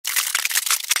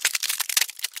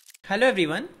Hello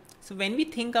everyone. So when we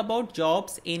think about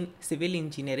jobs in civil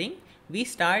engineering, we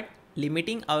start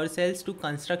limiting ourselves to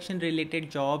construction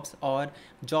related jobs or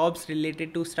jobs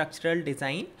related to structural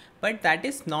design, but that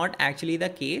is not actually the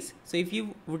case. So if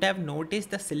you would have noticed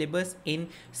the syllabus in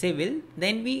civil,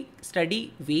 then we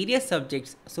study various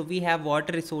subjects. So we have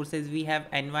water resources, we have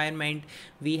environment,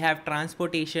 we have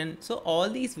transportation. So all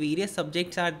these various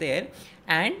subjects are there,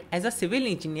 and as a civil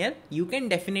engineer you can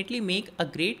definitely make a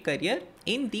great career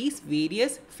in these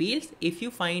various fields if you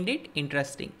find it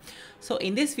interesting. So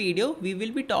in this video we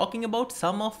will be talking about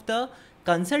some of the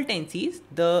consultancies,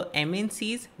 the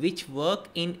MNCs which work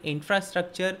in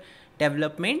infrastructure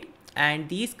development, and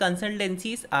these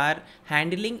consultancies are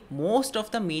handling most of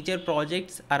the major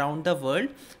projects around the world.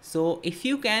 So if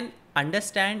you can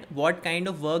understand what kind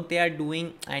of work they are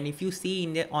doing, and if you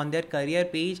see on their career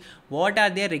page what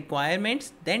are their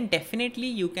requirements, then definitely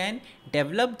you can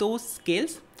develop those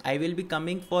skills. I will be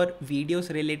coming for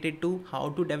videos related to how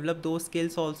to develop those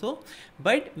skills also,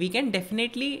 but we can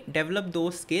definitely develop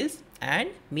those skills and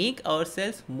make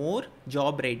ourselves more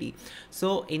job ready.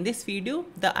 So in this video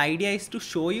the idea is to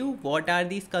show you what are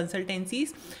these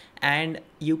consultancies, and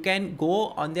you can go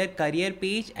on their career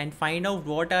page and find out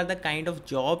what are the kind of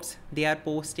jobs they are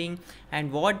posting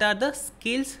and what are the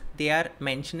skills they are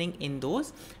mentioning in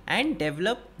those, and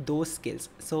develop those skills.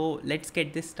 So let's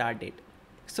get this started.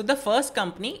 So the first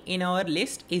company in our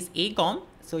list is Acom.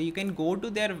 So you can go to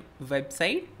their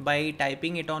website by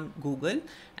typing it on Google,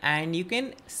 and you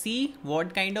can see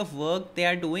what kind of work they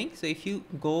are doing. So if you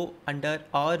go under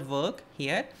our work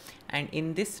here, and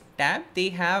in this tab they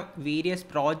have various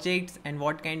projects and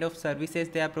what kind of services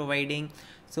they are providing.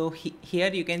 So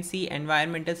here you can see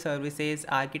environmental services,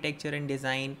 architecture and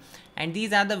design, and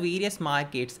these are the various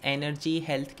markets: energy,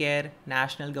 healthcare,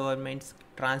 national governments,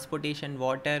 transportation,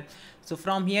 water. So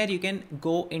from here you can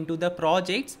go into the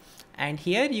projects, and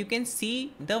here you can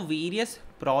see the various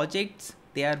projects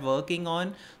they are working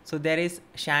on. So there is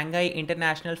Shanghai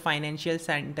International Financial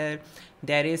Center,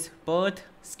 there is Perth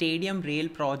Stadium Rail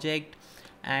Project,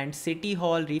 and City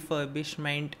Hall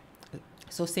refurbishment.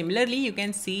 So similarly you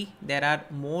can see there are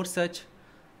more such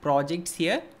projects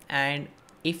here, and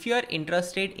if you are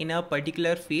interested in a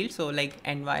particular field, so like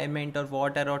environment or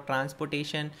water or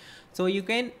transportation, so you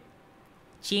can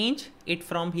change it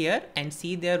from here and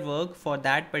see their work for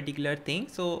that particular thing.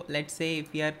 So let's say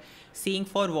if we are seeing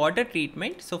for water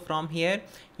treatment, so from here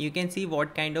you can see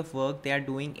what kind of work they are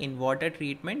doing in water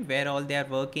treatment, where all they are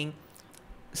working.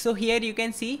 So here you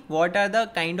can see what are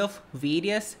the kind of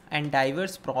various and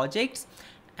diverse projects,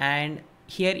 and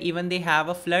here even they have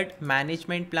a flood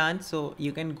management plan. So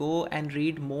you can go and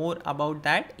read more about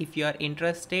that if you are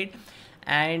interested.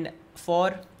 And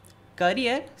for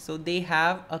career, so they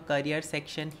have a career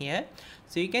section here,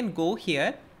 so you can go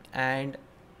here and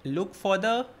look for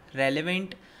the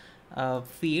relevant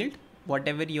field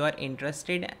whatever you are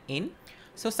interested in.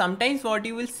 So sometimes what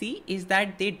you will see is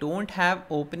that they don't have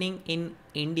opening in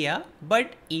India,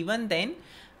 but even then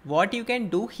what you can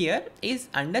do here is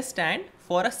understand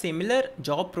for a similar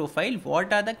job profile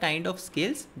what are the kind of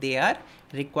skills they are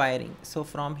requiring. So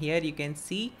from here you can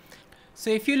see, so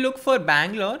if you look for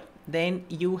Bangalore, then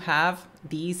you have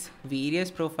these various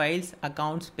profiles: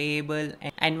 accounts payable,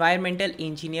 environmental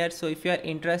engineer. So if you are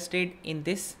interested in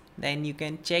this, then you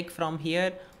can check from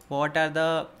here what are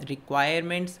the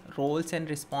requirements, roles and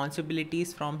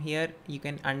responsibilities. From here you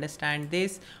can understand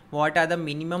this, what are the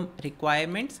minimum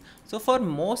requirements. So for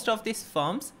most of these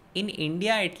firms in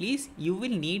India at least, you will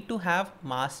need to have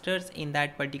masters in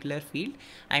that particular field.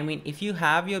 I mean, if you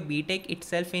have your BTech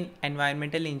itself in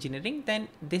environmental engineering, then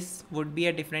this would be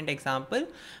a different example,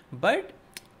 but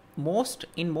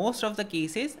in most of the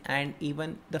cases, and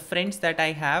even the friends that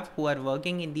I have who are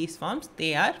working in these firms,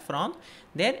 they are from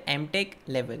their MTech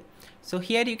level. So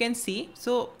here you can see,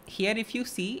 so here if you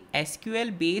see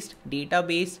SQL based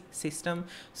database system,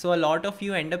 so a lot of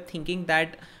you end up thinking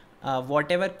that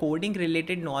whatever coding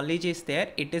related knowledge is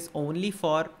there, it is only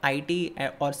for IT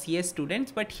or CS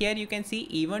students. But here you can see,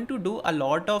 even to do a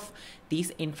lot of these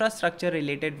infrastructure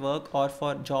related work, or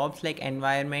for jobs like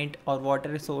environment or water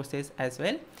resources as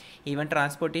well, even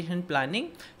transportation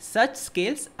planning, such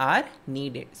skills are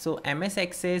needed. So MS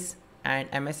Access and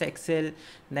MS Excel,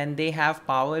 then they have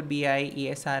Power BI,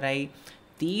 ESRI.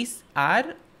 These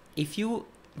are, if you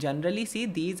generally see,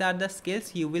 these are the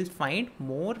skills you will find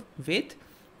more with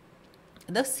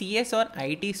the CS or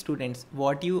IT students,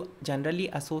 what you generally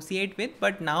associate with.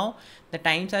 But now the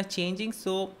times are changing,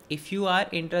 so if you are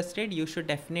interested, you should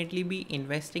definitely be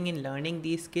investing in learning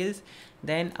these skills.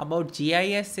 Then about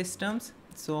GIS systems,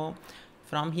 so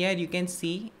from here you can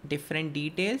see different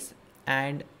details,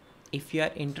 and if you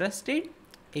are interested,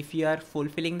 if you are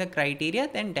fulfilling the criteria,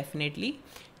 then definitely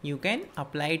you can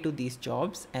apply to these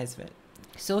jobs as well.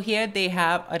 So here they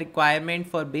have a requirement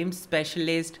for BIM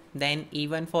specialist, then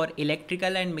even for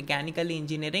electrical and mechanical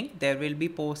engineering there will be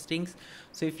postings.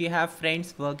 So if you have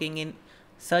friends working in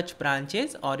such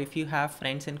branches, or if you have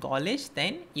friends in college,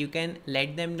 then you can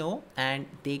let them know and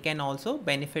they can also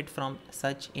benefit from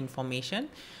such information.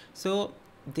 So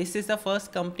this is the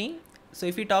first company. So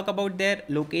if we talk about their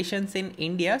locations in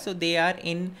India, so they are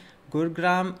in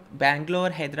Gurugram,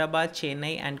 Bangalore, Hyderabad,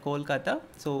 Chennai and Kolkata.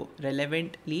 So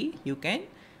relevantly you can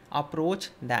approach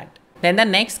that. Then the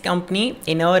next company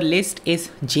in our list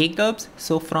is Jacobs.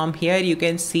 So from here you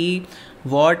can see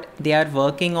what they are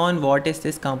working on, what is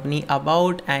this company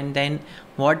about, and then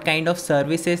what kind of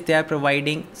services they are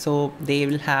providing. So they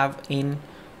will have in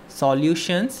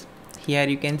solutions. Here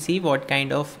you can see what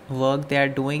kind of work they are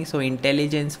doing. So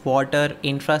intelligence, water,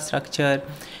 infrastructure,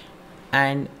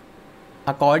 and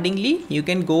accordingly you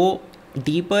can go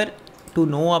deeper to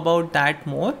know about that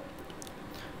more.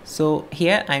 So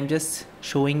here I'm just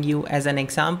showing you as an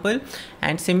example,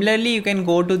 and similarly you can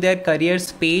go to their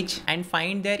careers page and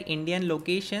find their Indian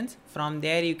locations. From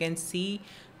there you can see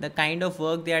the kind of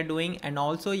work they are doing, and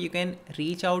also you can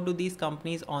reach out to these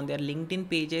companies on their LinkedIn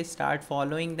pages, start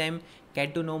following them,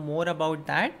 get to know more about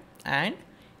that, and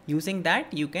using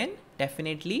that you can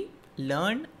definitely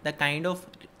learn the kind of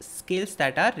skills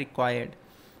that are required.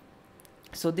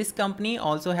 So this company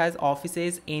also has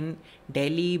offices in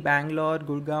Delhi, Bangalore,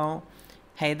 Gurgaon,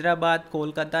 Hyderabad,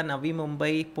 Kolkata, Navi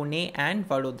Mumbai, Pune and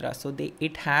Vadodara. So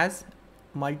it has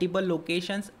multiple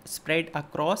locations spread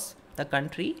across the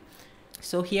country.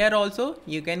 So here also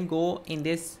you can go in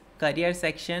this career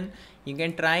section. You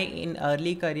can try in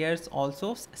early careers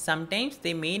also. Sometimes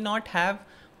they may not have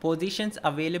positions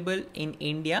available in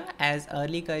India as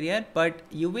early career, but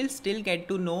you will still get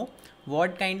to know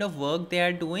what kind of work they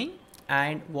are doing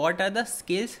and what are the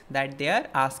skills that they are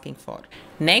asking for.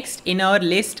 Next in our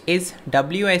list is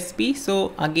WSP.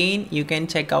 So again you can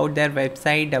check out their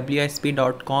website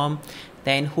wsp.com,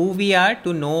 then who we are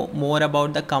to know more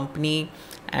about the company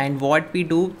and what we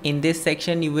do. In this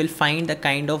section you will find the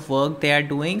kind of work they are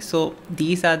doing. So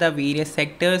these are the various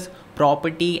sectors: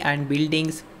 property and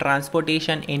buildings,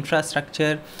 transportation,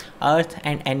 infrastructure, earth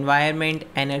and environment,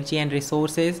 energy and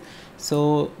resources.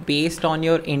 So based on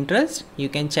your interest you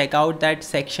can check out that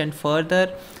section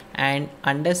further and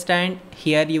understand.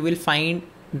 Here you will find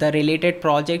the related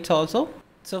projects also.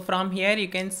 So from here you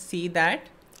can see that,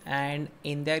 and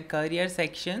in their career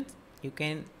sections you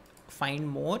can find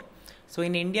more. So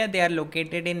in India they are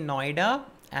located in Noida,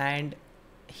 and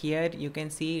here you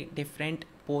can see different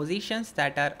positions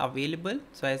that are available.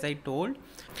 So as I told,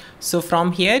 so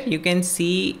from here you can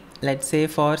see, let's say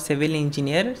for civil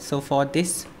engineer, so for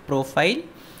this profile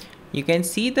you can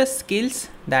see the skills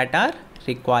that are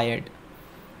required.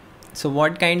 So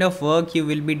what kind of work you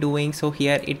will be doing, so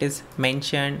here it is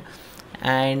mentioned,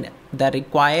 and the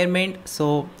requirement,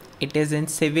 so it is in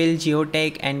civil,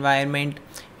 geotech, environment,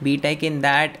 BTech in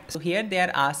that. So here they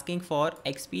are asking for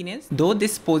experience, though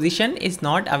this position is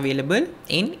not available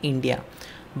in India,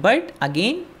 but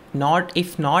again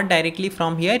if not directly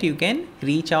from here, you can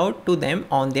reach out to them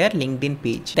on their LinkedIn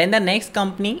page. Then the next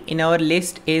company in our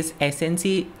list is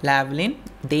SNC Lavalin.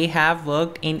 They have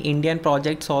worked in Indian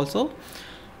projects also.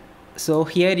 So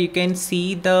here you can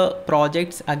see the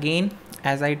projects again,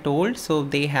 as I told. So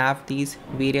they have these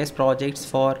various projects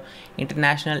for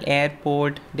international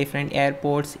airport, different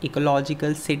airports,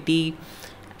 ecological city,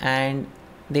 and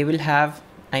they will have,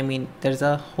 I mean, there's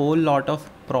a whole lot of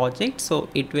projects, so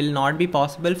it will not be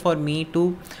possible for me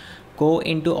to go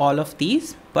into all of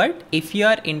these, but if you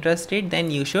are interested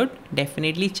then you should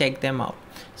definitely check them out.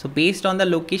 So based on the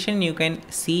location you can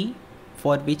see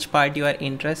for which part you are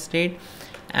interested,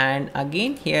 and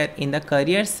again here in the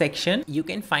career section you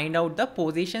can find out the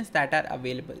positions that are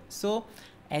available. So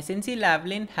SNC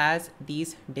Lavalin has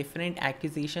these different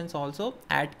acquisitions also.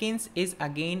 Atkins is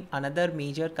again another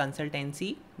major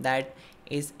consultancy that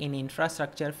is in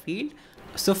infrastructure field.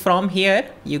 So from here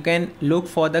you can look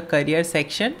for the career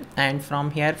section, and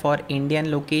from here for Indian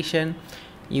location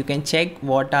you can check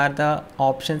what are the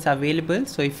options available.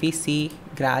 So if we see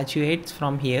graduates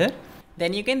from here,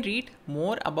 then you can read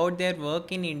more about their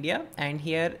work in India, and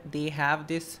here they have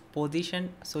this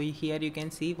position. So here you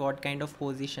can see what kind of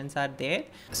positions are there.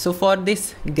 So for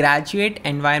this graduate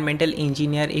environmental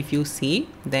engineer, if you see,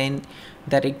 then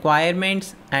the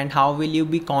requirements and how will you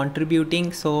be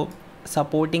contributing. So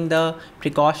supporting the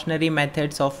precautionary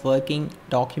methods of working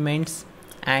documents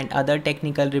and other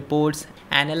technical reports,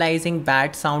 analyzing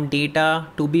bad sound data,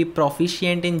 to be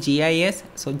proficient in GIS.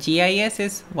 So GIS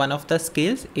is one of the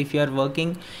skills. If you are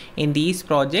working in these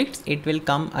projects, it will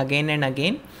come again and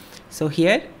again. So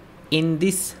here in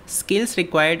this skills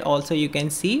required also, you can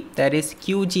see there is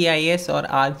QGIS or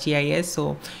ArcGIS.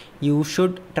 So you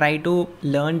should try to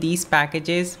learn these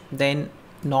packages. Then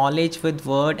knowledge with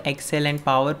Word, Excel and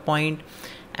PowerPoint,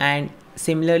 and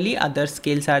similarly other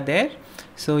skills are there.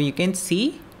 So you can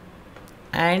see,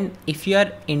 and if you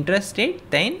are interested,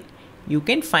 then you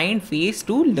can find ways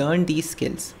to learn these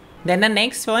skills. Then the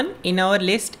next one in our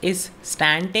list is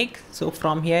Stantec. So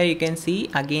from here you can see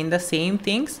again the same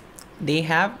things they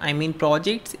have,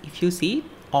 projects. If you see,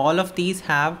 all of these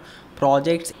have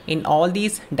projects in all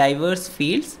these diverse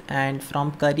fields. And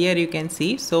from career you can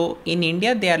see, so in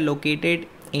India they are located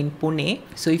in Pune.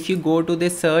 So if you go to the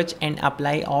search and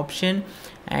apply option,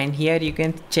 and here you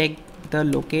can check the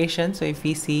location. So if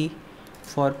we see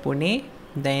for Pune,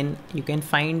 then you can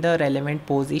find the relevant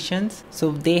positions.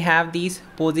 So they have these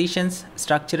positions: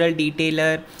 structural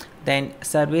detailer, then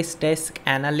service desk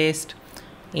analyst,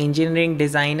 engineering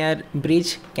designer,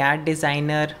 bridge CAD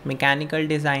designer, mechanical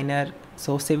designer.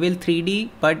 So civil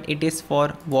 3D, but it is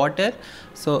for water.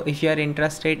 So if you are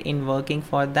interested in working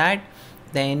for that,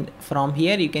 then from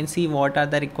here you can see what are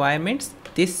the requirements.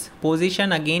 This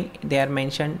position again they have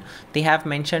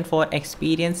mentioned for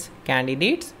experienced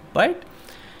candidates, but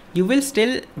you will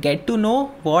still get to know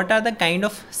what are the kind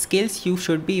of skills you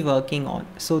should be working on.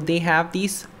 So they have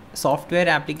these software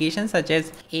applications such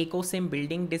as Acom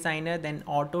building designer, then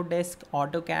Autodesk,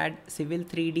 AutoCAD, Civil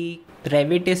 3D,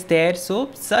 Revit is there. So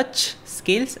such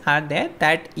skills are there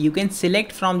that you can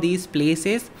select from these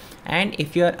places. And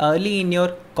if you are early in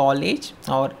your college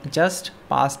or just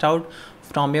passed out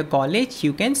from your college,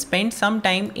 you can spend some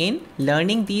time in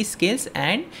learning these skills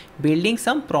and building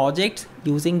some projects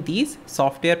using these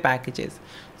software packages.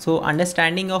 So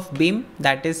understanding of BIM,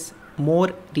 that is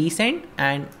more recent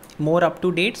and more up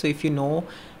to date. So if you know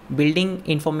building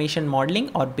information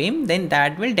modeling or BIM, then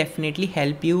that will definitely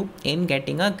help you in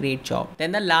getting a great job.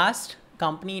 Then the last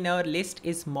company in our list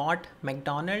is Mort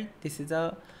Mcdonald. This is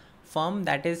a firm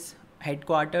that is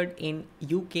headquartered in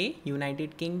UK,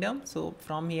 United Kingdom. So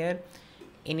from here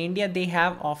in India they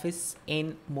have office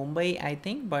in Mumbai, I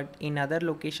think, but in other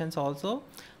locations also.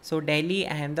 So Delhi,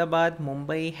 Ahmedabad,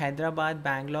 Mumbai, Hyderabad,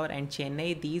 Bangalore and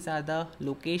Chennai, these are the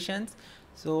locations.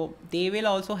 So they will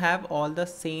also have all the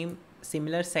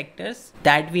similar sectors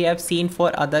that we have seen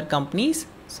for other companies.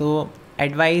 So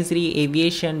advisory,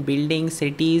 aviation, building,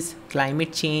 cities,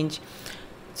 climate change.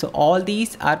 So all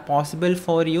these are possible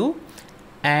for you.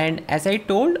 And as I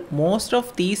told, most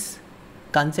of these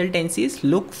consultancies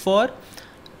look for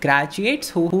graduates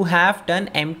who have done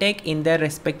MTech in their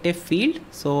respective field.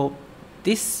 So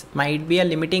this might be a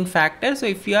limiting factor. So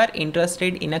if you are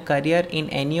interested in a career in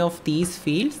any of these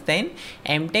fields, then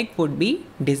MTech would be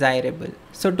desirable.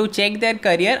 So to check their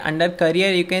career, under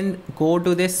career you can go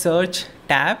to this search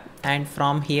tab, and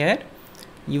from here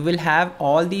you will have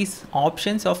all these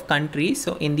options of countries.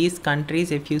 So in these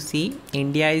countries, if you see,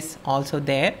 India is also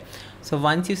there. So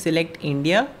once you select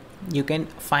India, you can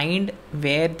find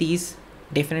where these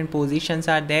different positions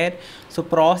are there. So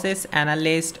process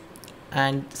analyst,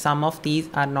 and some of these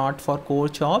are not for core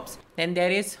jobs. Then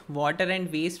there is water and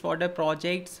wastewater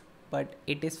projects, but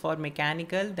it is for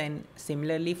mechanical. Then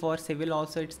similarly for civil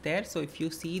also it's there. So if you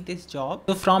see this job,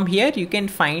 so from here you can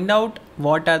find out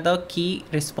what are the key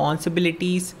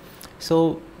responsibilities.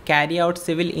 So carry out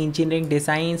civil engineering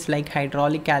designs like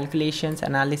hydraulic calculations,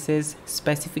 analysis,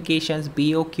 specifications,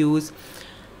 BOQs.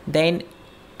 Then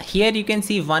here you can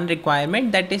see one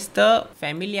requirement, that is the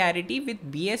familiarity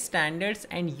with BS standards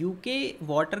and UK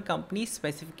water company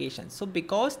specifications. So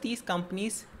because these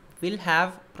companies will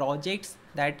have projects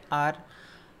that are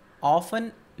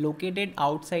often located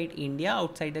outside India,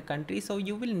 outside the country, so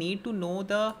you will need to know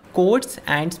the codes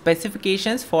and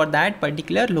specifications for that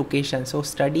particular location. So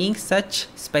studying such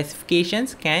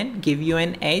specifications can give you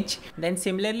an edge. Then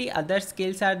similarly other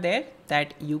skills are there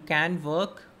that you can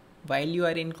work while you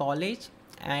are in college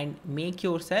and make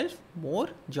yourself more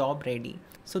job ready.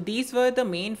 So these were the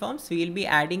main firms. We will be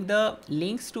adding the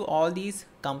links to all these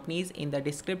companies in the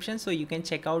description, so you can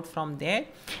check out from there.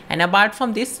 And apart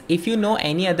from this, if you know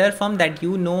any other firm that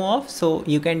you know of, so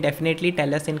you can definitely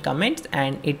tell us in comments,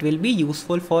 and it will be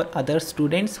useful for other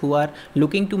students who are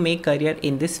looking to make career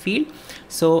in this field.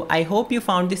 So I hope you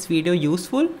found this video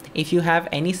useful. If you have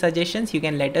any suggestions, you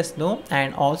can let us know,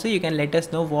 and also you can let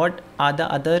us know what are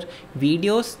the other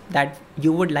videos that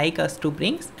you would like us to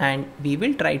bring, and we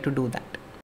will try to do that.